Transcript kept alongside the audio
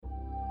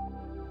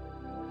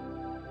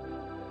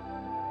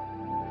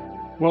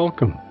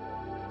Welcome.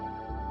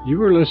 You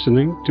are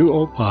listening to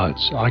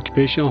OPOD's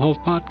Occupational Health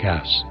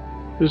Podcast.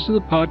 This is a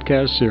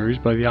podcast series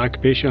by the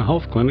Occupational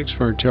Health Clinics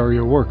for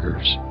Ontario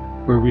Workers,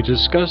 where we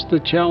discuss the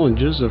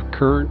challenges of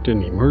current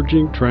and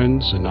emerging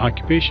trends in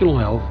occupational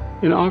health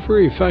and offer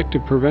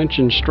effective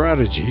prevention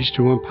strategies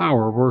to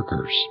empower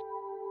workers.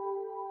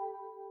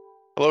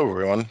 Hello,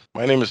 everyone.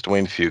 My name is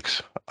Dwayne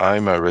Fuchs.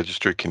 I'm a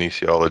registered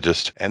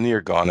kinesiologist and the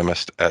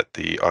ergonomist at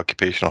the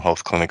Occupational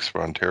Health Clinics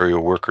for Ontario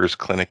Workers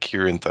Clinic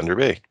here in Thunder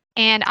Bay.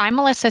 And I'm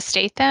Melissa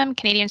Statham,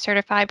 Canadian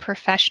Certified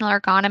Professional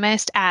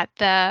Ergonomist at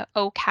the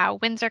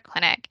OCOW Windsor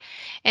Clinic.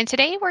 And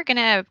today we're going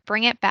to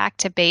bring it back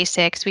to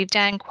basics. We've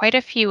done quite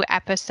a few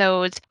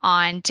episodes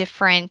on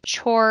different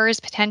chores,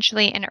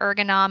 potentially in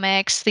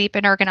ergonomics, sleep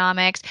and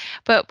ergonomics,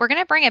 but we're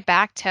going to bring it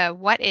back to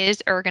what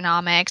is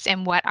ergonomics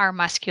and what are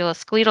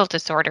musculoskeletal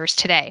disorders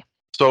today.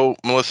 So,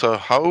 Melissa,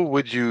 how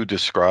would you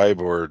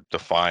describe or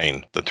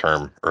define the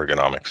term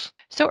ergonomics?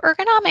 So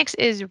ergonomics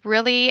is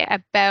really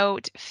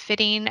about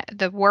fitting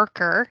the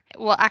worker.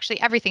 Well, actually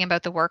everything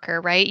about the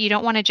worker, right? You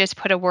don't want to just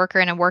put a worker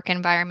in a work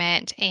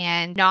environment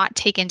and not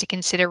take into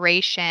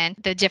consideration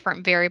the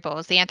different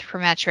variables, the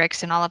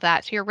anthropometrics and all of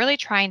that. So you're really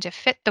trying to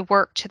fit the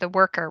work to the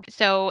worker.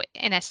 So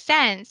in a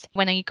sense,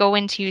 when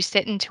you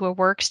sit into a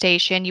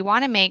workstation, you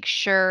want to make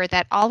sure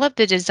that all of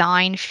the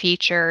design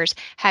features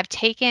have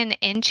taken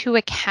into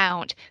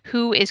account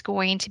who is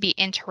going to be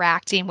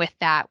interacting with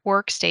that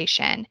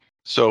workstation.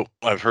 So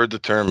I've heard the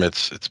term,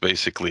 it's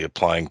basically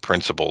applying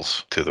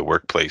principles to the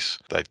workplace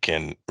that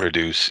can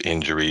reduce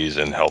injuries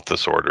and health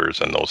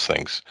disorders and those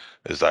things.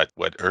 Is that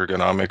what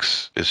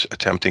ergonomics is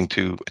attempting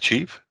to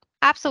achieve?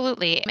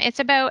 Absolutely. It's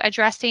about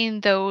addressing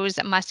those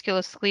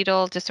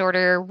musculoskeletal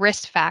disorder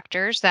risk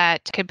factors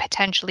that could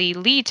potentially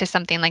lead to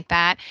something like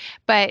that.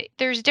 But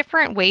there's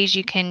different ways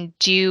you can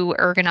do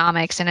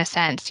ergonomics in a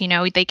sense. You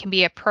know, they can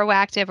be a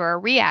proactive or a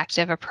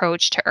reactive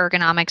approach to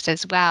ergonomics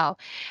as well.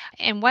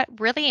 And what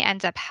really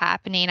ends up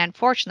happening,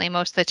 unfortunately,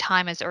 most of the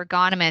time as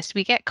ergonomists,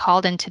 we get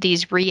called into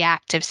these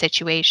reactive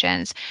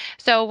situations.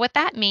 So what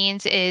that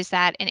means is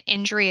that an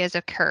injury has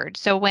occurred.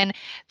 So when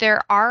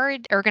there are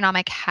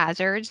ergonomic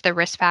hazards, the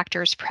risk factors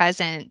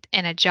present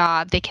in a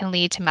job, they can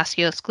lead to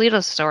musculoskeletal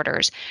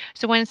disorders.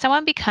 So when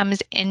someone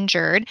becomes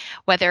injured,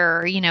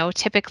 whether,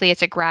 typically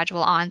it's a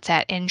gradual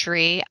onset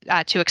injury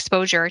to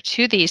exposure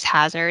to these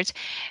hazards,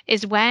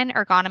 is when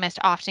ergonomists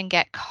often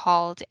get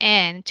called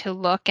in to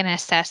look and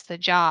assess the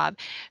job.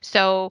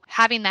 So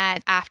having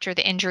that after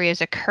the injury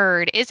has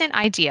occurred isn't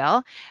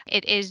ideal.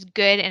 It is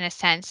good in a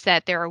sense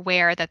that they're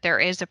aware that there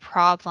is a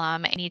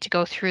problem and need to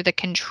go through the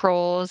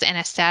controls and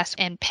assess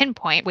and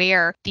pinpoint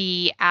where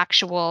the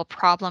actual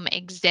problem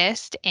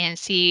exists and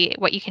see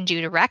what you can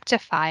do to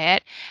rectify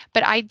it.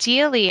 But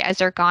ideally, as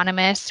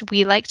ergonomists,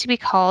 we like to be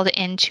called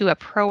into a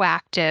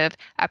proactive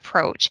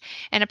approach.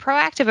 And a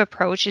proactive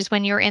approach is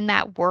when you're in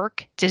that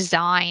work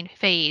design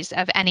phase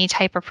of any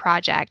type of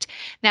project.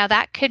 Now,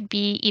 that could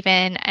be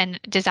even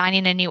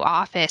designing a new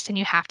office and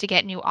you have to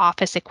get new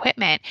office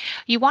equipment.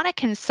 You want to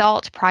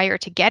consult prior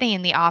to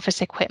getting the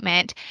office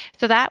equipment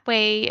so that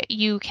way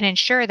you can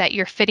ensure that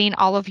you're fitting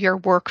all of your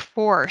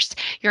workforce.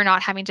 You're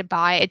not having to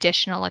buy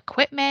additional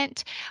equipment.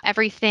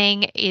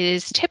 Everything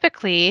is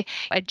typically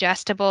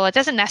adjustable. It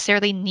doesn't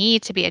necessarily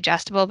need to be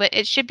adjustable, but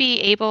it should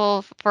be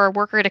able for a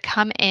worker to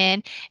come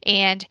in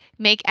and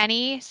make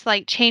any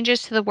slight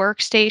changes to the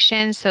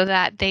workstation so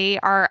that they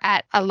are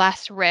at a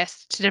less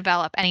risk to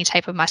develop any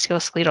type of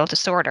musculoskeletal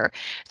disorder.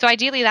 So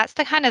ideally, that's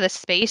the kind of the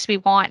space we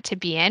want to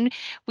be in.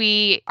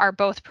 We are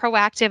both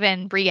proactive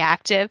and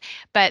reactive,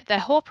 but the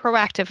whole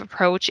proactive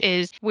approach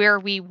is where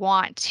we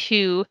want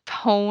to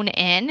hone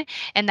in,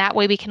 and that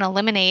way we can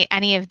eliminate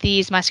any of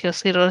these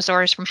musculoskeletal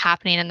disorders from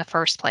happening in the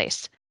first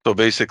place. So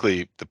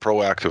basically, the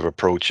proactive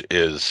approach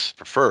is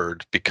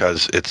preferred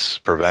because it's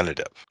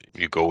preventative.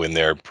 You go in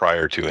there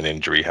prior to an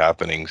injury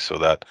happening so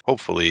that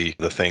hopefully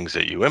the things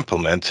that you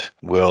implement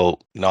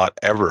will not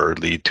ever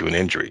lead to an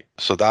injury.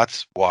 So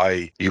that's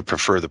why you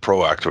prefer the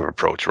proactive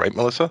approach, right,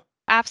 Melissa?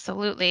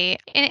 Absolutely.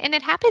 And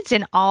it happens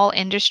in all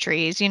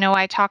industries.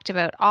 I talked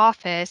about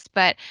office,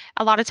 but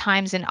a lot of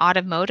times in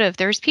automotive,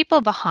 there's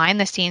people behind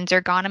the scenes,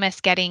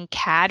 ergonomists getting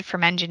CAD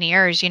from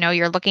engineers.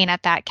 You're looking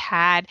at that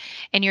CAD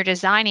and you're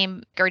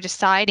designing or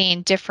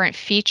deciding different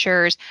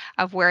features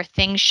of where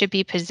things should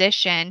be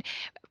positioned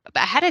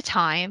ahead of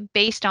time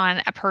based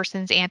on a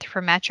person's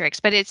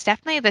anthropometrics. But it's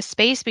definitely the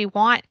space we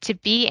want to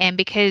be in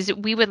because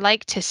we would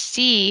like to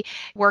see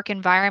work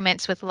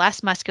environments with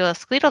less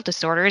musculoskeletal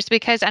disorders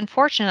because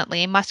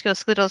unfortunately,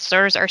 musculoskeletal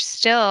disorders are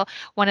still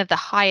one of the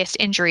highest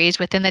injuries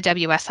within the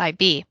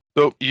WSIB.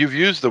 So you've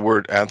used the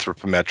word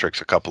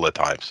anthropometrics a couple of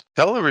times.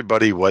 Tell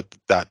everybody what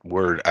that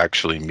word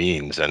actually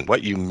means and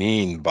what you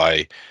mean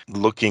by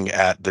looking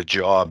at the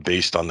job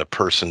based on the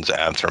person's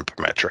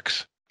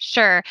anthropometrics.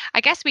 Sure.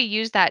 I guess we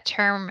use that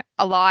term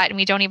a lot and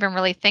we don't even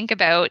really think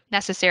about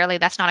necessarily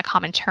that's not a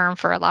common term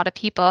for a lot of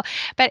people.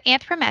 But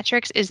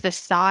anthropometrics is the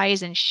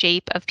size and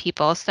shape of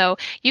people. So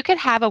you could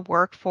have a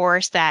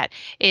workforce that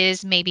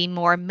is maybe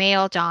more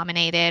male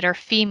dominated or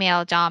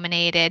female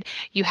dominated.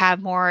 You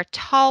have more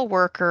tall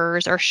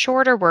workers or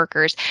shorter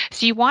workers.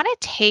 So you want to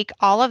take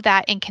all of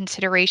that in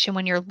consideration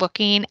when you're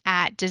looking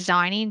at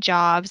designing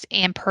jobs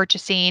and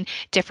purchasing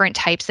different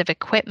types of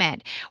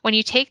equipment. When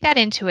you take that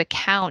into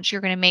account,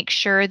 you're going to make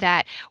sure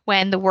that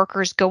when the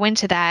workers go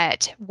into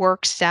that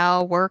work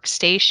cell,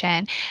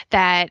 workstation,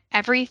 that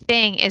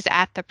everything is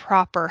at the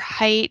proper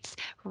heights,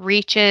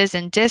 reaches,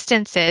 and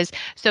distances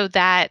so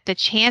that the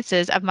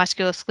chances of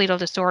musculoskeletal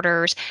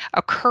disorders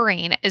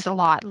occurring is a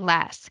lot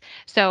less.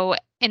 So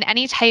in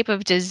any type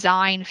of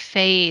design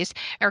phase,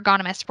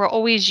 ergonomists will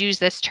always use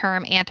this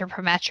term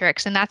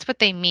anthropometrics, and that's what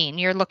they mean.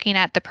 You're looking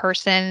at the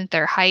person,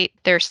 their height,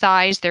 their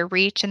size, their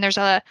reach, and there's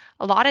a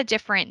lot of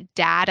different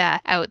data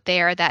out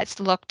there that's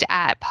looked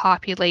at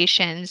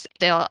populations.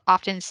 They'll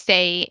often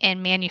say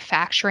in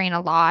manufacturing a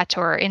lot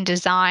or in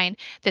design,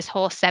 this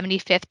whole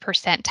 75th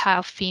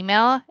percentile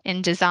female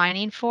in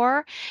designing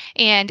for.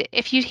 And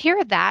if you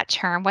hear that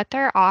term, what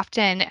they're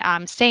often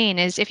saying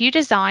is if you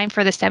design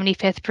for the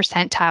 75th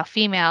percentile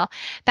female,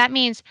 that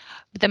means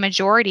the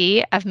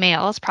majority of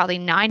males, probably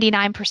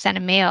 99%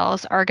 of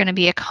males, are going to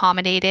be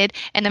accommodated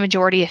and the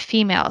majority of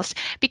females.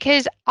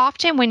 Because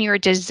often when you're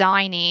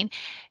designing,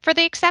 for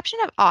the exception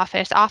of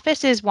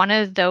office is one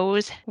of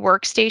those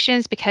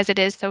workstations because it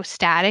is so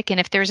static. And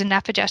if there's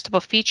enough adjustable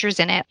features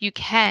in it, you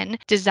can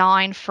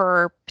design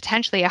for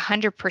potentially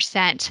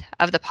 100%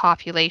 of the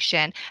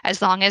population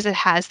as long as it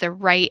has the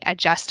right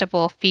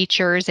adjustable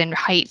features and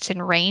heights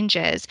and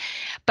ranges.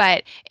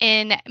 But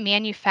in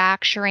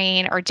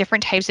manufacturing or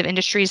different types of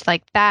industries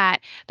like that,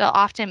 they'll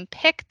often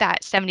pick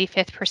that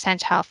 75th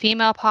percentile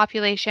female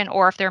population,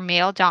 or if they're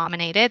male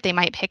dominated, they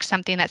might pick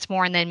something that's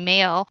more in the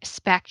male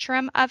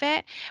spectrum of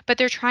it. But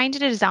they're trying to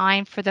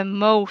design for the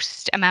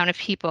most amount of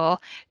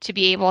people to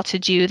be able to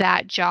do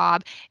that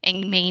job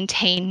and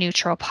maintain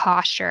neutral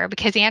posture.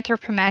 Because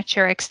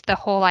anthropometrics, the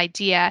whole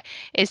idea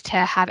is to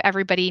have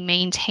everybody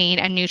maintain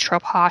a neutral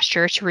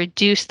posture to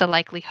reduce the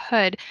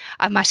likelihood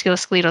of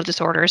musculoskeletal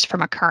disorders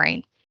from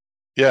occurring.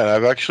 Yeah, and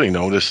I've actually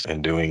noticed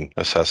in doing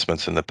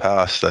assessments in the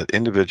past that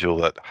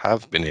individuals that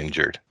have been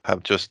injured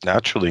have just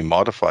naturally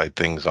modified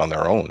things on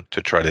their own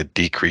to try to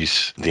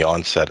decrease the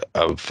onset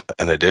of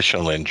an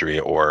additional injury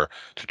or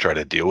to try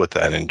to deal with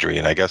that injury.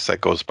 And I guess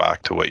that goes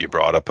back to what you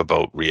brought up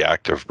about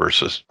reactive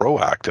versus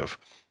proactive.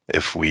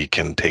 If we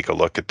can take a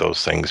look at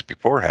those things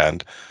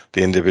beforehand,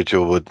 the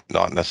individual would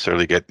not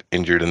necessarily get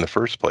injured in the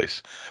first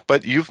place.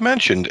 But you've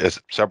mentioned as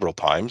several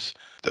times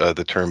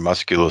the term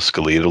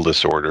musculoskeletal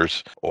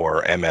disorders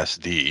or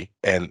MSD,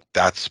 and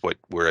that's what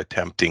we're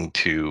attempting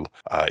to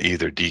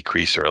either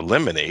decrease or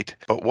eliminate.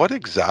 But what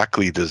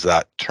exactly does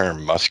that term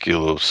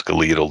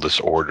musculoskeletal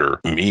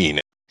disorder mean?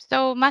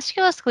 So,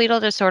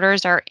 musculoskeletal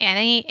disorders are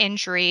any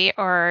injury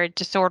or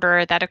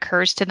disorder that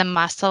occurs to the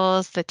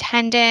muscles, the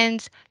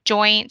tendons,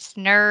 joints,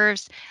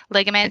 nerves,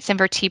 ligaments, and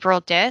vertebral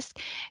disc.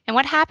 And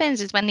what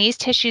happens is when these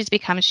tissues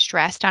become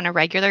stressed on a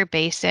regular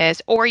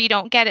basis, or you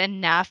don't get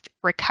enough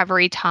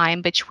recovery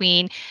time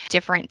between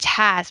different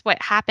tasks, what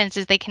happens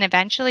is they can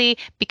eventually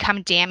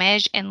become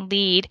damaged and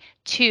lead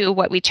to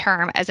what we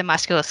term as a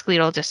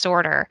musculoskeletal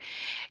disorder.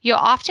 You'll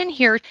often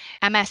hear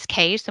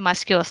MSK, so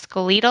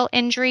musculoskeletal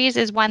injuries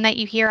is one that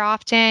you hear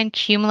often,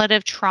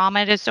 cumulative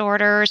trauma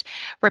disorders,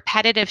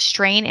 repetitive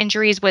strain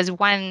injuries was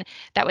one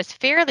that was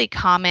fairly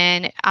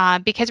common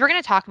because we're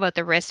going to talk about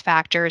the risk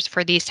factors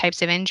for these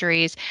types of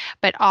injuries,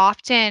 but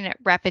often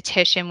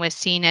repetition was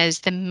seen as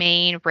the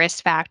main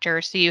risk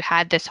factor. So you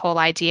had this whole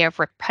idea of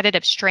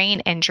repetitive strain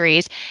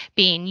injuries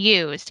being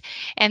used.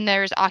 And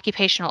there's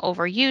occupational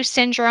overuse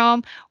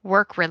syndrome,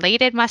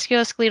 work-related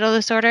musculoskeletal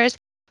disorders.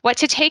 What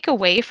to take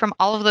away from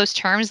all of those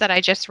terms that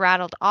I just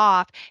rattled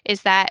off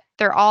is that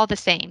they're all the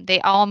same.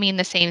 They all mean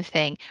the same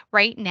thing.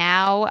 Right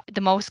now, the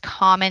most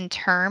common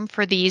term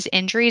for these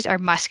injuries are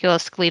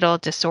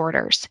musculoskeletal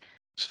disorders.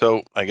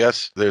 So I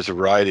guess there's a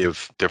variety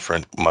of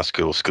different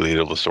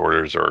musculoskeletal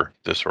disorders or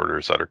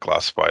disorders that are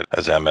classified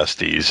as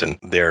MSDs. And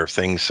there are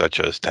things such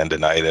as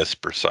tendinitis,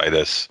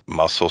 bursitis,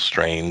 muscle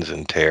strains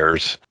and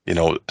tears,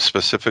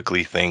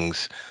 specifically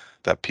things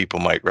that people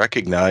might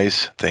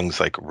recognize, things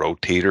like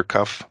rotator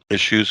cuff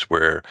issues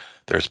where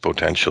there's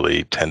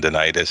potentially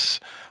tendinitis,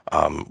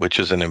 which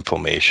is an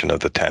inflammation of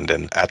the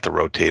tendon at the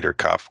rotator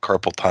cuff,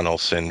 carpal tunnel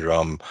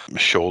syndrome,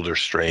 shoulder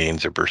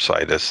strains or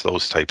bursitis,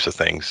 those types of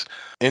things.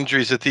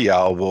 Injuries at the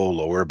elbow,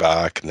 lower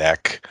back,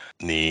 neck,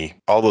 knee,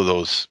 all of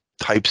those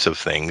types of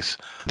things,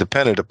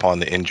 dependent upon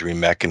the injury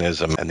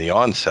mechanism and the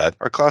onset,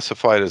 are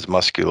classified as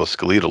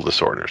musculoskeletal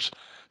disorders.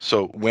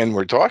 So when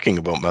we're talking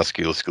about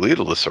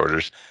musculoskeletal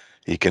disorders,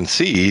 you can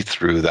see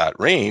through that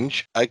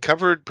range, I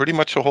covered pretty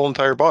much the whole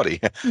entire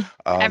body.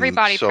 Every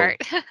body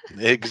part.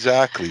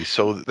 Exactly.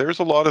 So there's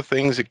a lot of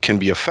things that can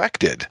be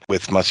affected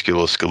with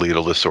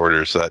musculoskeletal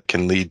disorders that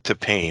can lead to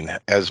pain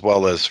as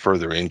well as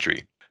further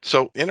injury.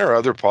 So, in our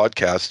other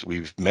podcast,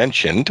 we've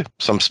mentioned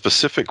some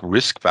specific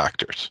risk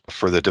factors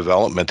for the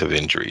development of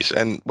injuries.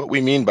 And what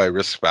we mean by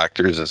risk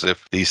factors is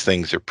if these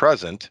things are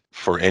present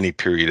for any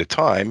period of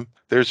time,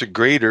 there's a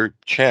greater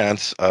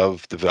chance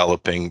of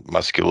developing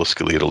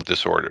musculoskeletal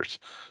disorders.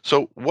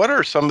 So, what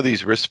are some of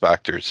these risk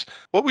factors?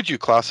 What would you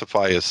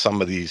classify as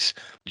some of these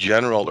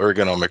general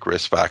ergonomic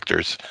risk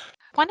factors?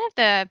 One of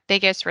the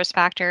biggest risk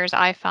factors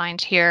I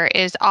find here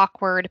is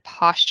awkward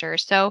posture.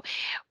 So,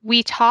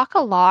 we talk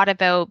a lot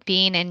about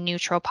being in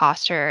neutral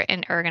posture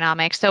in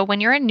ergonomics. So, when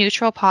you're in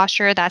neutral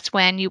posture, that's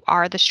when you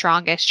are the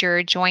strongest.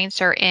 Your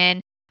joints are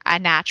in a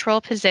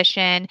natural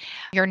position.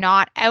 You're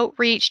not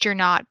outreached, you're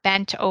not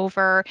bent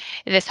over.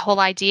 This whole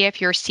idea if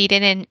you're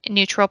seated in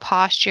neutral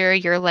posture,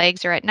 your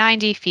legs are at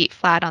 90, feet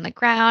flat on the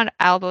ground,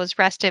 elbows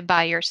rested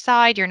by your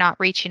side, you're not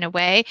reaching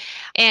away.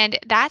 And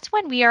that's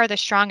when we are the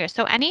strongest.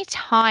 So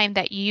anytime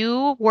that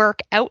you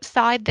work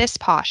outside this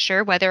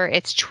posture, whether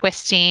it's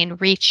twisting,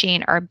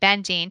 reaching, or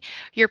bending,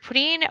 you're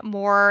putting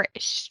more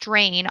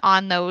strain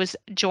on those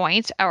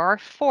joints or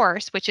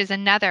force, which is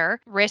another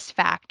risk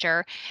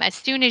factor as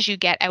soon as you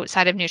get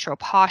outside of neutral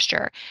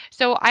posture.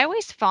 So I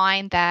always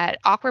find that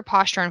awkward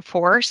posture and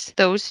force,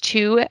 those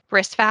two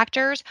risk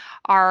factors,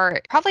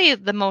 are probably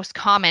the most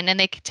common, and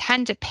they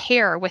tend to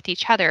pair with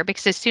each other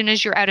because as soon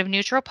as you're out of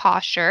neutral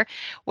posture,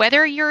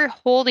 whether you're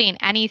holding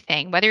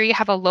anything, whether you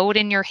have a load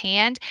in your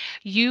hand,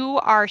 you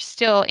are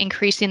still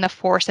increasing the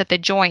force at the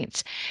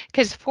joints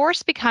because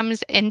force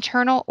becomes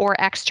internal or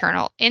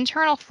external.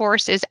 Internal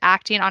force is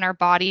acting on our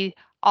body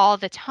all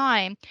the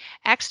time.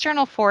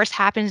 External force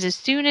happens as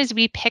soon as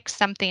we pick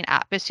something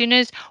up, as soon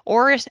as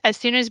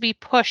we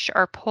push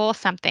or pull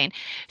something.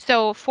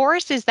 So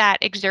force is that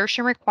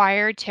exertion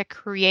required to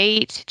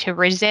create, to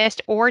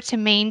resist, or to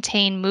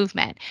maintain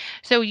movement.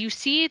 So you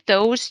see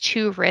those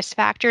two risk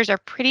factors are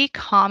pretty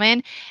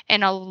common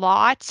in a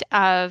lot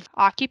of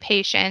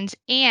occupations,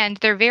 and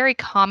they're very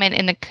common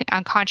in the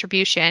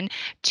contribution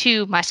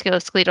to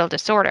musculoskeletal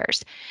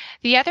disorders.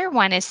 The other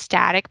one is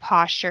static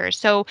posture.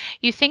 So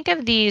you think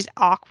of these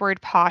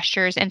awkward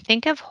postures and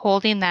think of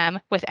holding them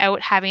without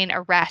having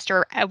a rest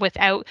or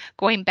without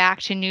going back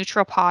to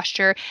neutral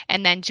posture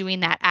and then doing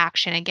that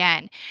action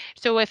again.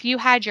 So if you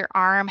had your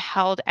arm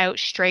held out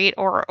straight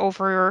or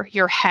over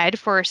your head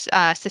for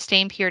a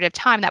sustained period of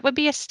time, that would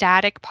be a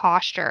static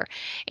posture.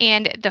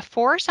 And the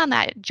force on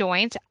that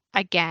joint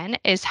again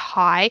is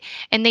high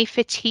and they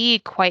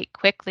fatigue quite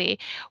quickly.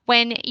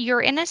 When you're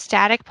in a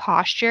static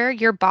posture,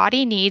 your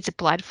body needs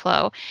blood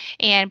flow,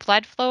 and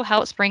blood flow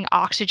helps bring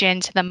oxygen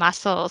to the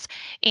muscles.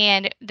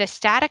 And the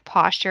static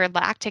posture,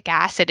 lactic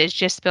acid is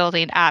just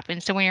building up.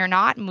 And so when you're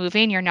not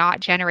moving, you're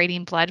not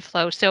generating blood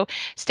flow. So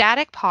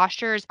static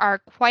postures are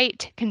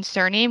quite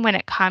concerning when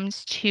it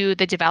comes to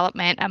the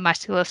development of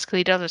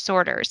musculoskeletal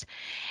disorders.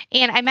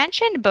 And I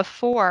mentioned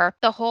before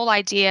the whole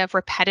idea of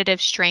repetitive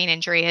strain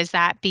injury is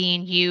that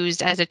being used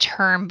as a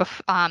term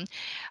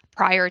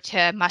prior to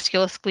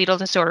musculoskeletal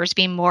disorders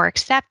being more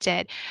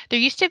accepted. There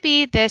used to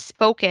be this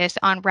focus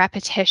on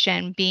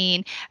repetition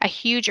being a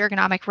huge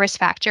ergonomic risk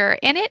factor,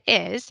 and it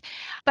is.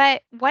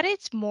 But what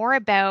it's more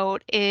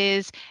about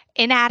is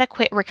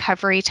inadequate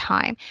recovery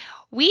time.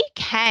 We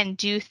can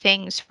do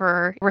things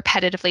for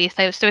repetitively.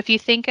 So if you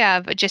think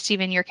of just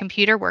even your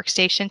computer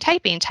workstation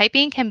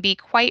typing can be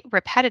quite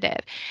repetitive.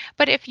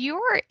 But if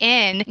you're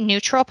in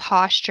neutral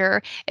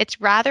posture, it's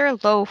rather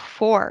low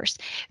force.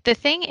 The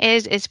thing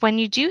is when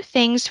you do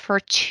things for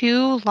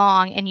too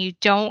long and you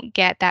don't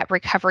get that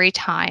recovery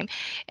time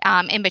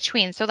in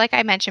between. So like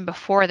I mentioned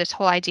before, this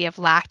whole idea of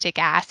lactic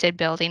acid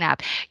building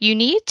up, you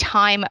need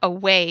time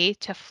away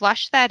to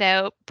flush that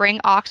out, bring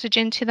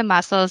oxygen to the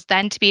muscles,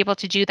 then to be able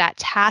to do that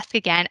task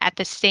again at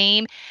the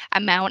same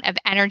amount of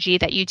energy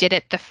that you did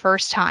it the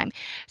first time.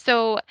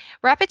 So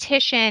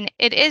repetition,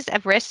 it is a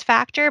risk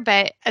factor,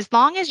 but as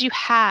long as you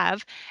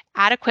have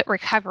adequate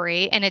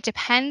recovery, and it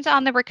depends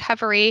on the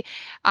recovery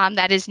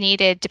that is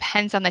needed,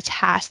 depends on the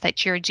task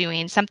that you're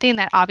doing. Something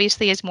that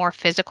obviously is more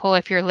physical,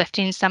 if you're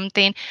lifting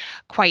something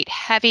quite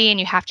heavy and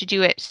you have to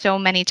do it so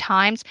many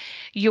times,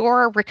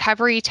 your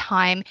recovery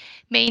time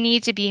may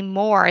need to be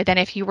more than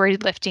if you were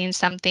lifting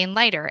something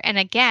lighter. And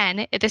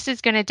again, this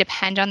is going to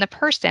depend on the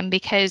person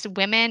because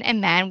women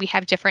and men, we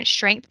have different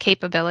strength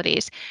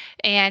capabilities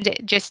and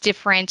just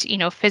different,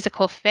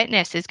 physical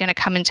fitness is going to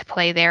come into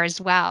play there as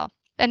well.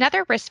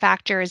 Another risk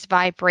factor is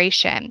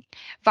vibration.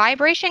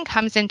 Vibration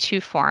comes in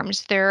two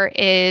forms. There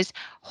is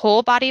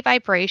whole body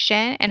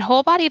vibration, and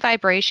whole body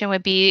vibration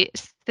would be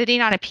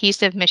sitting on a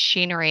piece of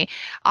machinery,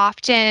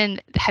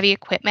 often heavy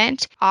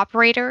equipment.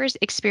 Operators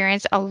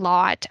experience a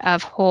lot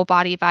of whole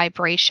body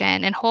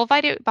vibration, and whole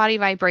body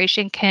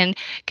vibration can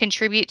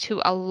contribute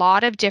to a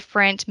lot of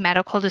different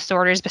medical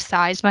disorders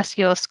besides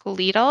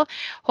musculoskeletal.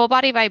 Whole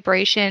body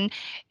vibration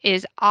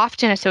is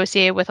often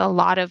associated with a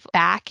lot of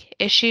back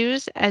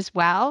issues as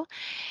well.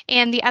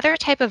 And the other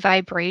type of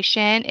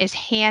vibration is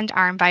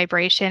hand-arm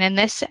vibration, and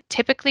this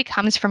typically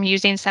comes from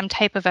using some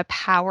type of a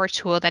power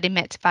tool that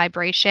emits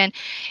vibration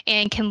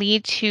and can can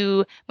lead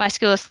to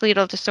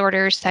musculoskeletal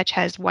disorders such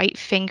as white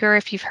finger,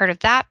 if you've heard of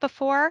that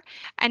before.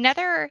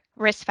 Another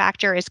risk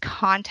factor is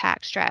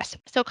contact stress.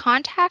 So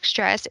contact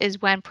stress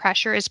is when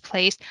pressure is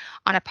placed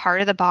on a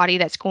part of the body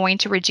that's going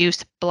to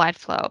reduce blood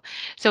flow.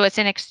 So it's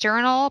an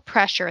external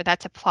pressure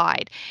that's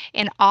applied.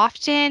 And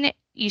often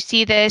you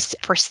see this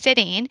for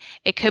sitting.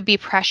 It could be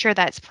pressure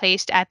that's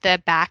placed at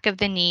the back of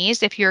the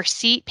knees. If your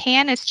seat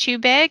pan is too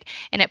big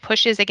and it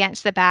pushes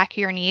against the back of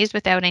your knees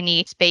without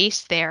any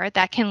space there,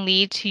 that can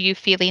lead to you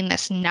feeling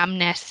this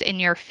numbness in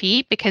your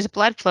feet because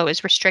blood flow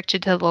is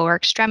restricted to the lower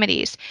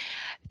extremities.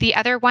 The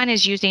other one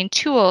is using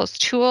tools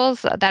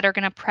that are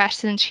going to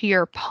press into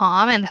your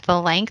palm, and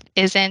the length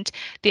isn't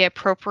the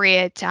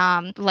appropriate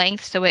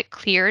length, so it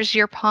clears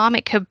your palm.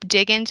 It could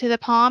dig into the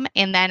palm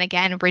and then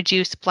again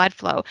reduce blood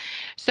flow.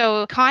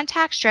 So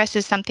contact stress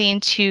is something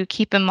to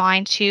keep in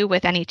mind too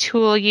with any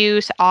tool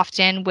use,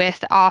 often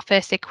with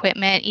office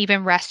equipment.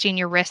 Even resting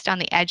your wrist on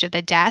the edge of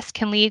the desk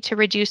can lead to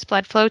reduced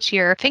blood flow to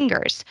your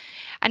fingers.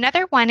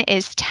 Another one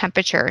is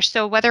temperature.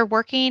 So whether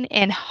working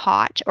in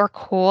hot or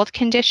cold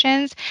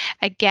conditions,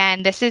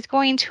 again, this is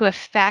going to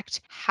affect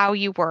how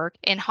you work.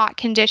 In hot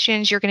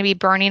conditions, you're going to be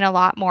burning a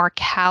lot more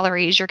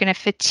calories. You're going to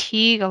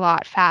fatigue a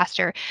lot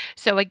faster.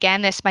 So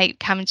again, this might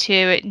come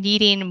to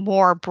needing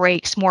more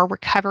breaks, more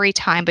recovery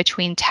time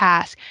between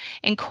tasks.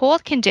 In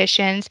cold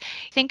conditions,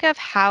 think of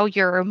how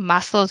your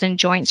muscles and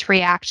joints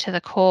react to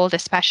the cold,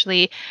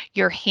 especially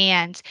your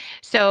hands.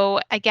 So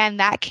again,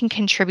 that can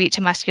contribute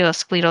to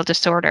musculoskeletal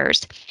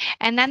disorders.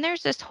 And then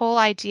there's this whole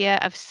idea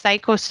of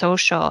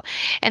psychosocial.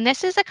 And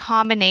this is a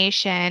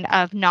combination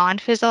of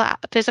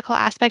non-physical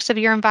aspects of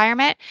your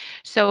environment.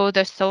 So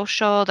the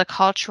social, the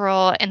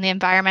cultural, and the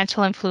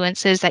environmental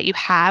influences that you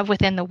have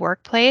within the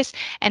workplace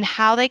and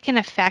how they can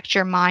affect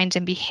your mind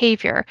and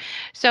behavior.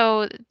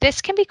 So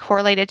this can be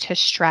correlated to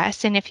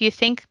stress. And if you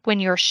think when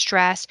you're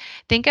stressed,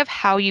 think of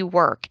how you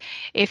work.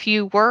 If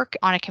you work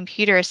on a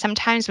computer,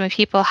 sometimes when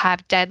people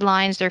have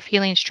deadlines, they're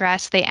feeling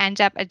stressed, they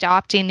end up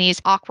adopting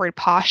these awkward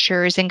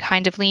postures and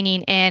kind of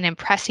leaning in and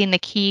pressing the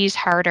keys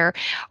harder.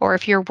 Or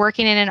if you're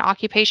working in an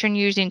occupation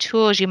using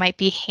tools, you might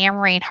be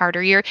hammering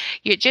harder.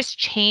 It just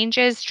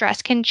changes.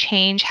 Stress can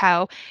change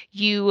how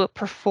you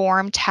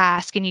perform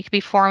tasks, and you could be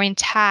performing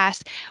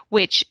tasks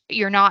which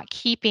you're not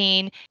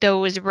keeping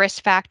those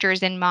risk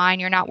factors in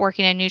mind. You're not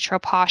working in neutral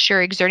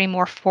posture, exerting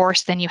more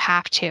force than you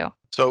have to.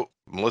 So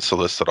Melissa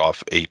listed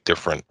off 8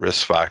 different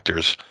risk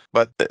factors,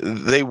 but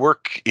they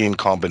work in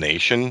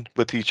combination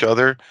with each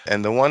other.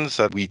 And the ones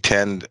that we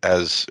tend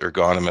as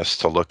ergonomists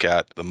to look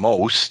at the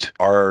most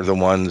are the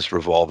ones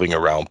revolving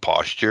around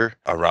posture,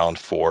 around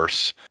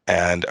force,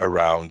 and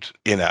around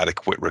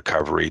inadequate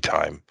recovery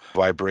time.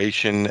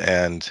 Vibration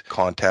and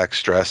contact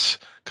stress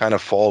kind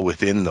of fall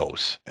within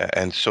those.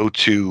 And so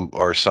too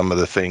are some of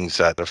the things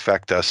that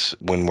affect us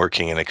when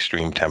working in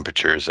extreme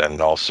temperatures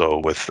and also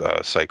with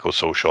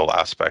psychosocial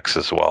aspects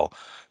as well.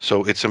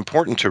 So it's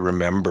important to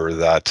remember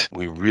that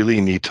we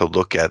really need to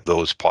look at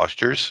those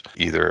postures,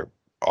 either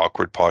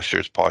awkward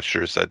postures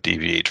that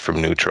deviate from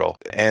neutral,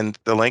 and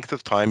the length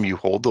of time you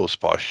hold those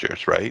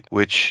postures, right?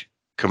 Which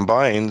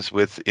combines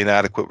with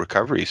inadequate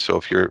recovery.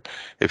 So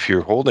if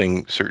you're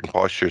holding certain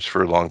postures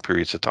for long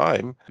periods of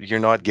time, you're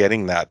not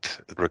getting that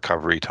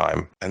recovery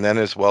time. And then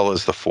as well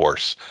as the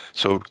force.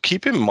 So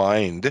keep in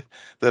mind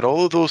that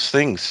all of those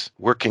things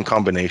work in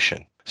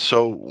combination.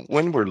 So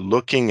when we're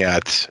looking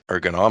at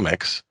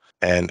ergonomics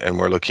and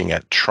we're looking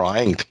at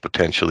trying to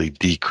potentially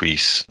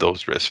decrease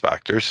those risk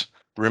factors,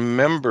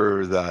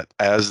 remember that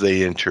as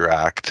they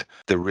interact,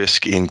 the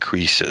risk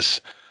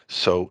increases.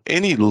 So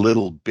any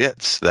little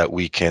bits that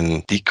we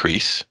can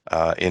decrease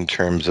in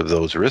terms of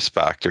those risk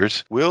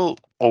factors will,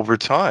 over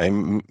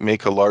time,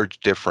 make a large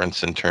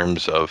difference in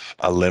terms of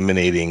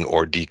eliminating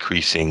or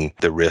decreasing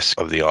the risk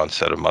of the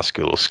onset of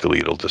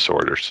musculoskeletal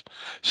disorders.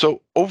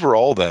 So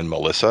overall then,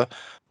 Melissa,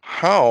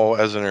 how,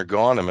 as an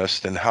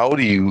ergonomist, and how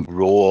do you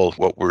roll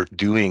what we're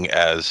doing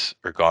as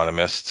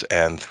ergonomists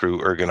and through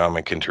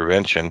ergonomic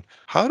intervention,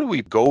 how do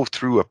we go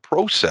through a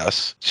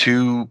process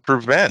to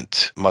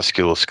prevent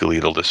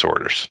musculoskeletal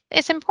disorders?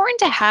 It's important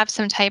to have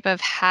some type of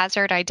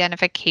hazard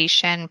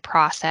identification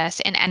process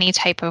in any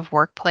type of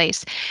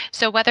workplace.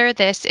 So whether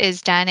this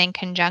is done in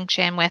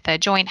conjunction with a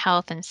joint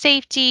health and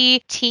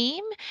safety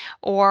team,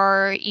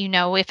 or,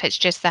 if it's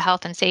just the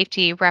health and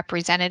safety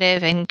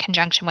representative in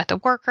conjunction with a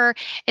worker,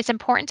 it's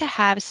important to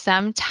have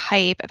some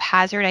type of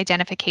hazard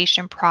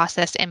identification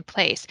process in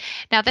place.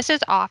 Now, this is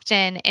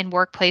often in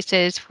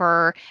workplaces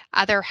for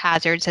other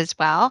hazards as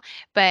well,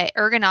 but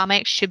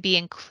ergonomics should be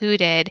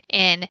included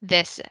in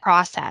this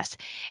process.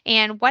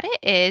 And what it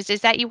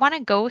is that you want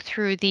to go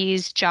through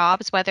these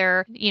jobs,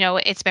 whether,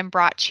 it's been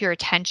brought to your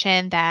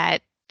attention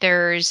that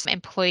there's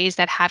employees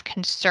that have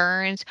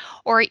concerns,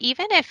 or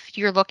even if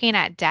you're looking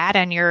at data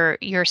and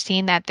you're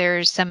seeing that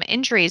there's some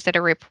injuries that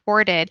are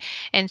reported.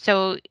 And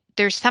so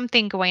there's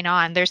something going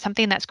on. There's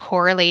something that's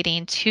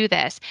correlating to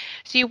this.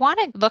 So you want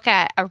to look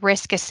at a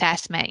risk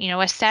assessment,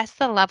 assess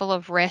the level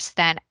of risk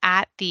then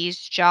at these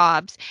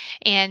jobs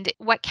and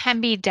what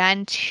can be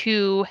done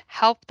to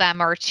help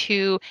them or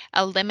to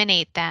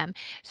eliminate them.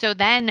 So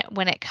then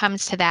when it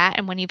comes to that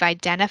and when you've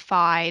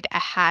identified a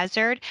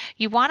hazard,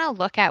 you want to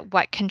look at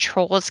what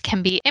controls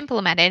can be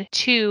implemented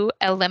to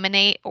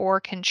eliminate or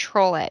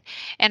control it.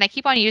 And I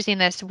keep on using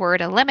this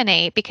word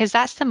eliminate because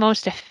that's the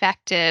most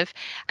effective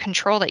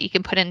control that you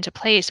can put into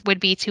place would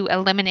be to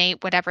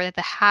eliminate whatever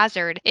the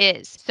hazard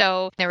is.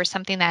 So there was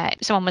something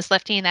that someone was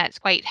lifting that's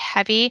quite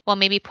heavy. Well,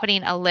 maybe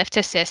putting a lift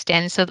assist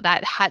in so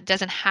that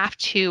doesn't have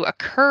to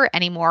occur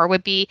anymore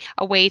would be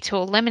a way to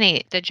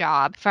eliminate the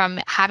job from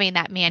having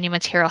that manual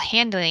material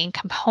handling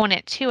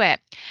component to it.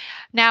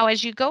 Now,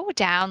 as you go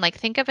down, like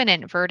think of an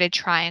inverted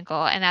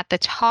triangle, and at the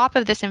top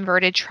of this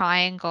inverted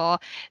triangle,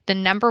 the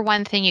number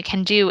one thing you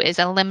can do is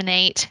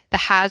eliminate the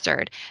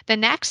hazard. The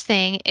next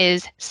thing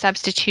is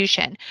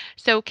substitution.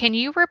 So can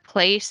you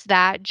replace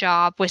that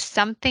job with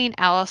something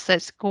else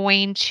that's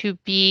going to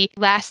be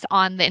less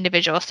on the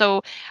individual?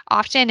 So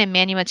often in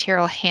manual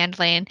material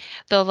handling,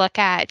 they'll look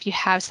at if you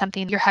have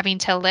something you're having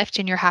to lift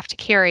and you have to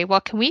carry.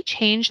 Well, can we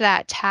change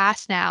that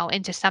task now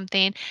into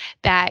something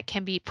that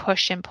can be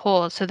push and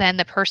pull? So then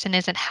the person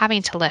isn't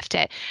having to lift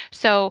it.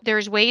 So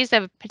there's ways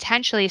of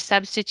potentially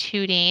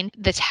substituting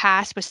the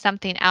task with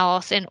something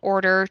else in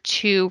order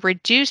to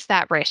reduce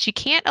that risk. You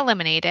can't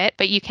eliminate it,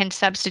 but you can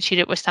substitute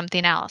it with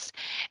something else.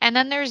 And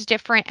then there's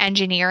different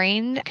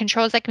engineering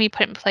controls that can be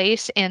put in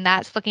place, and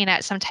that's looking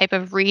at some type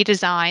of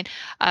redesign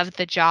of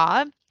the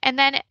job. And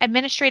then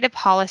administrative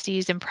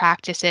policies and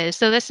practices.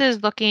 So this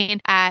is looking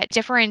at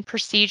different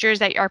procedures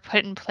that are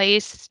put in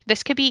place.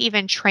 This could be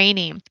even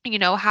training,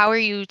 how are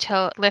you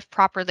to lift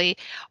properly,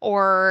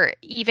 or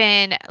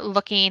even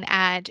looking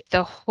at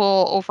the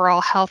whole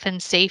overall health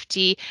and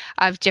safety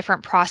of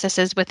different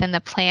processes within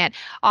the plant.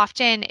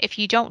 Often, if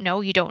you don't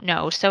know, you don't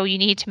know. So you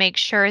need to make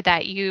sure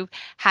that you've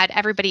had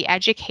everybody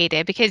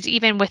educated, because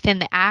even within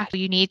the act,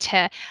 you need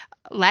to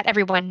let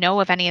everyone know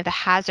of any of the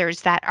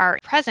hazards that are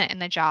present in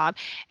the job.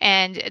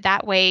 And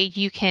that way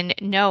you can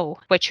know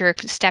what you're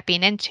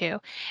stepping into.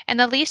 And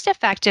the least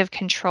effective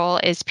control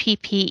is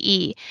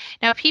PPE.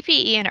 Now,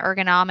 PPE and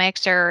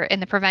ergonomics or in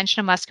the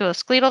prevention of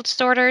musculoskeletal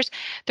disorders,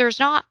 there's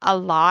not a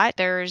lot.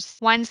 There's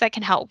ones that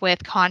can help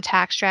with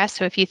contact stress.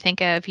 So if you think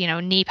of,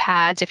 knee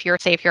pads, if you're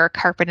a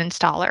carpet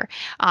installer,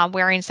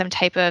 wearing some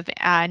type of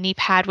knee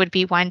pad would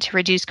be one to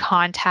reduce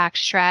contact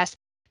stress.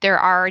 There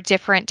are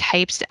different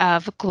types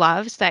of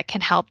gloves that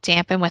can help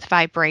dampen with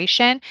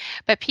vibration,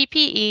 but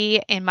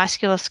PPE in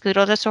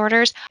musculoskeletal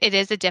disorders, it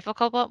is a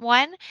difficult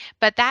one,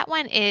 but that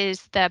one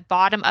is the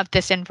bottom of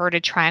this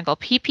inverted triangle.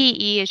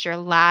 PPE is your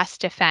last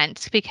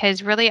defense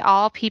because really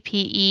all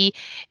PPE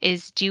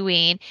is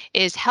doing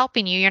is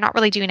helping you. You're not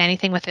really doing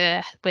anything with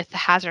the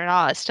hazard at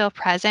all. It's still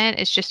present.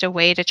 It's just a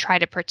way to try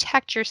to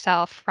protect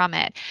yourself from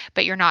it,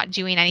 but you're not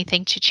doing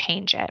anything to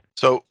change it.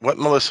 So what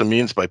Melissa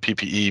means by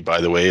PPE,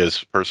 by the way,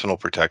 is personal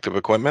protective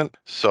equipment.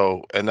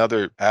 So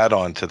another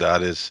add-on to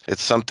that is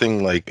it's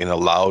something like in a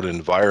loud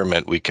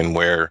environment, we can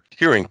wear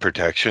hearing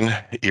protection,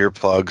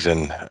 earplugs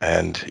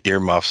and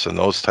earmuffs and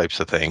those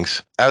types of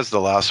things as the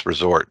last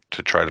resort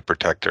to try to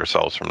protect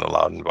ourselves from the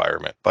loud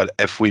environment. But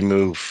if we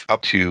move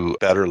up to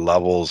better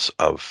levels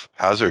of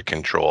hazard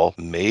control,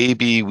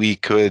 maybe we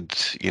could,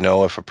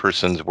 if a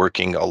person's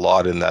working a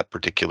lot in that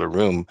particular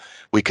room,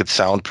 we could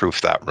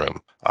soundproof that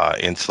room.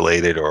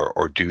 Insulate it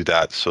or do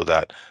that so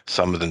that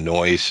some of the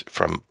noise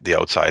from the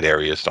outside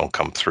areas don't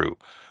come through.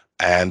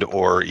 And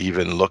or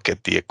even look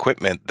at the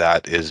equipment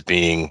that is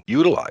being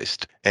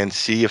utilized and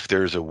see if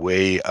there's a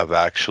way of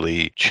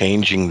actually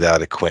changing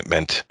that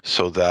equipment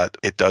so that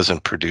it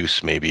doesn't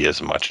produce maybe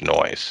as much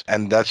noise.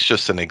 And that's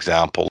just an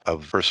example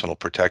of personal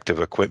protective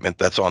equipment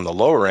that's on the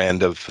lower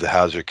end of the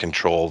hazard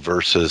control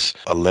versus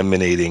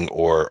eliminating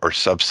or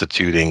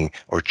substituting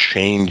or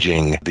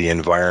changing the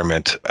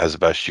environment as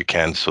best you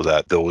can so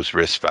that those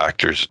risk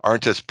factors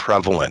aren't as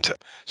prevalent.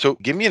 So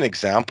give me an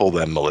example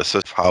then, Melissa,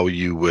 of how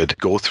you would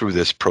go through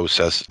this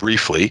process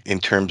briefly in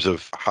terms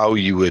of how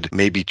you would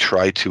maybe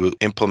try to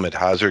implement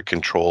hazard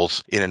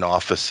controls in an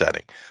office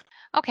setting.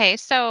 Okay,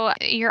 so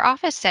your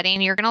office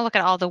setting, you're going to look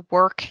at all the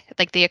work,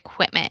 like the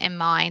equipment in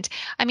mind.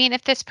 I mean,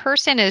 if this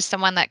person is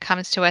someone that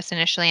comes to us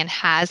initially and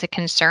has a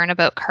concern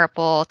about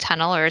carpal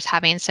tunnel or is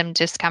having some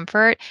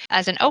discomfort,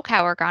 as an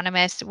OCOW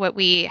ergonomist, what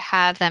we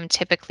have them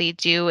typically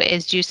do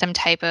is do some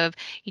type of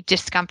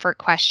discomfort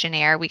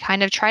questionnaire. We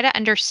kind of try to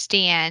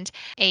understand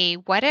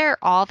what are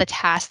all the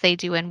tasks they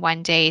do in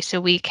one day so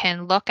we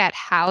can look at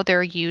how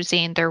they're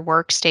using their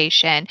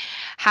workstation,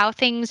 how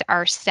things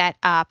are set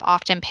up.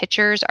 Often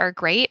pictures are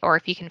great, or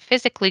if you can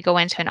physically go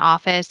into an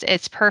office,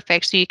 it's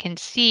perfect so you can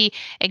see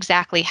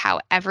exactly how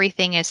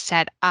everything is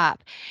set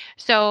up.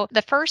 So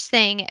the first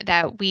thing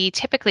that we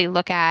typically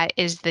look at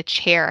is the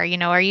chair.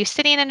 Are you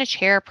sitting in a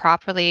chair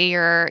properly?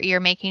 You're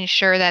making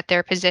sure that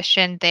they're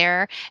positioned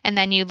there, and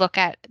then you look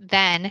at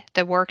then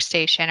the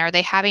workstation. Are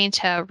they having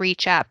to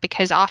reach up?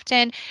 Because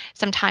often,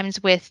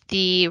 sometimes with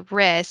the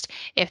wrist,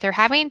 if they're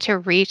having to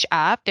reach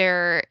up,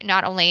 they're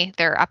not only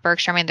their upper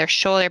extremity, their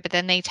shoulder, but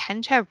then they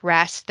tend to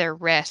rest their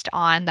wrist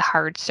on the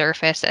hard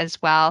surface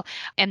as well,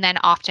 and then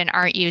often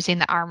aren't using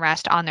the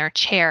armrest on their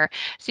chair.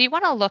 So you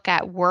want to look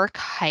at work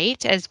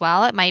height as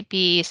well. It might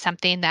be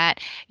something that,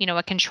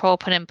 a control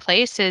put in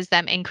place is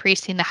them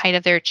increasing the height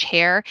of their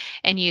chair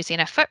and using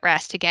a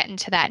footrest to get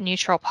into that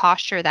neutral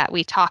posture that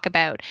we talk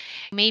about.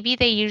 Maybe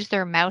they use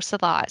their mouse a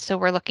lot. So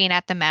we're looking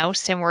at the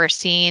mouse and we're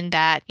seeing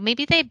that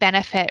maybe they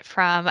benefit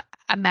from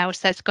a mouse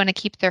that's going to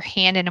keep their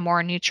hand in a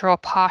more neutral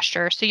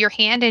posture. So your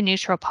hand in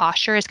neutral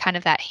posture is kind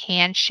of that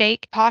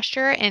handshake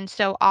posture. And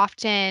so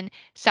often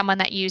someone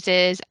that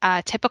uses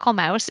a typical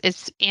mouse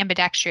is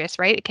ambidextrous,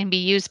 right? It can be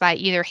used by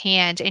either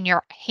hand and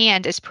your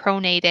hand is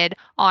pronated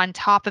on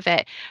top of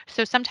it.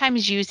 So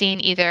sometimes using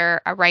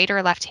either a right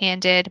or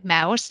left-handed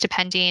mouse,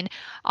 depending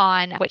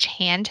on which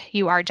hand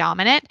you are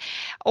dominant,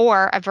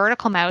 or a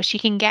vertical mouse, you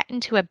can get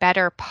into a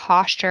better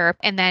posture.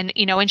 And then,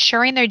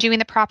 ensuring they're doing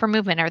the proper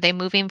movement. Are they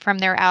moving from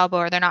their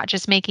elbow, or they're not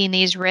just making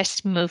these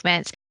wrist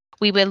movements?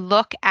 We would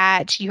look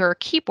at your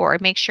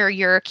keyboard, make sure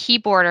your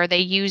keyboard, are they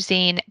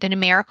using the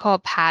numerical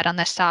pad on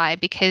the side?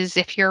 Because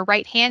if you're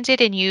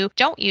right-handed and you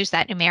don't use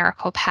that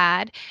numerical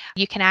pad,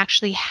 you can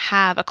actually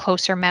have a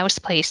closer mouse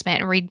placement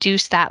and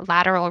reduce that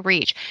lateral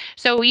reach.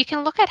 So you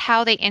can look at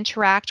how they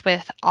interact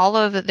with all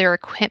of their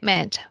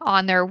equipment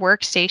on their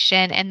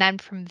workstation. And then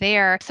from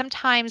there,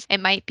 sometimes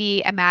it might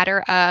be a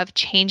matter of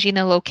changing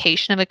the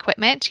location of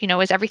equipment.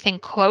 Is everything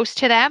close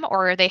to them,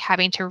 or are they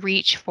having to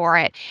reach for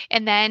it?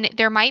 And then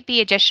there might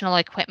be additional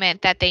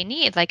equipment that they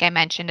need, like I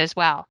mentioned as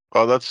well.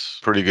 Well,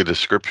 that's pretty good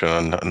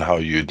description on how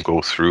you'd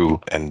go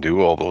through and do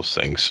all those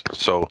things.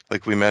 So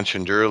like we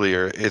mentioned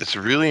earlier, it's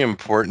really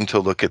important to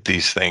look at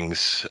these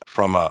things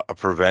from a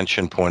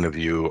prevention point of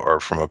view or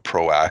from a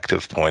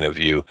proactive point of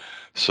view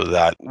so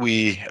that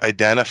we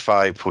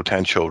identify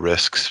potential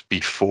risks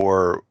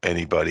before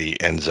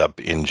anybody ends up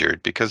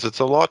injured, because it's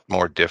a lot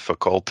more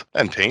difficult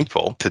and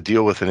painful to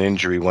deal with an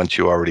injury once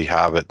you already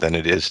have it than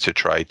it is to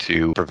try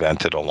to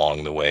prevent it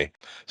along the way.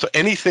 So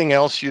anything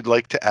else you'd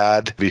like to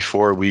add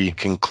before we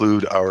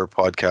conclude our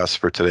podcast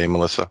for today,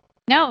 Melissa?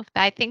 No,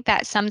 I think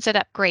that sums it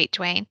up great,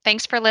 Dwayne.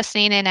 Thanks for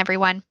listening in,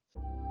 everyone.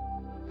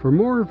 For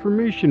more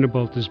information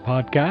about this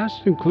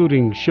podcast,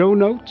 including show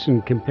notes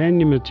and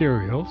companion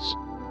materials,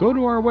 go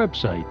to our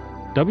website,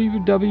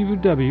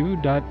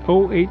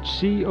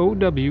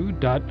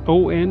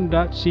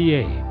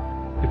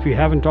 www.ohcow.on.ca. If you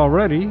haven't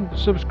already,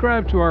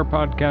 subscribe to our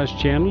podcast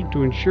channel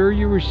to ensure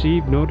you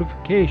receive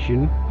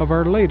notification of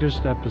our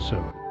latest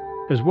episode.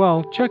 As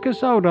well, check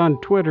us out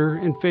on Twitter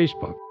and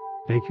Facebook.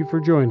 Thank you for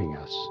joining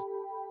us.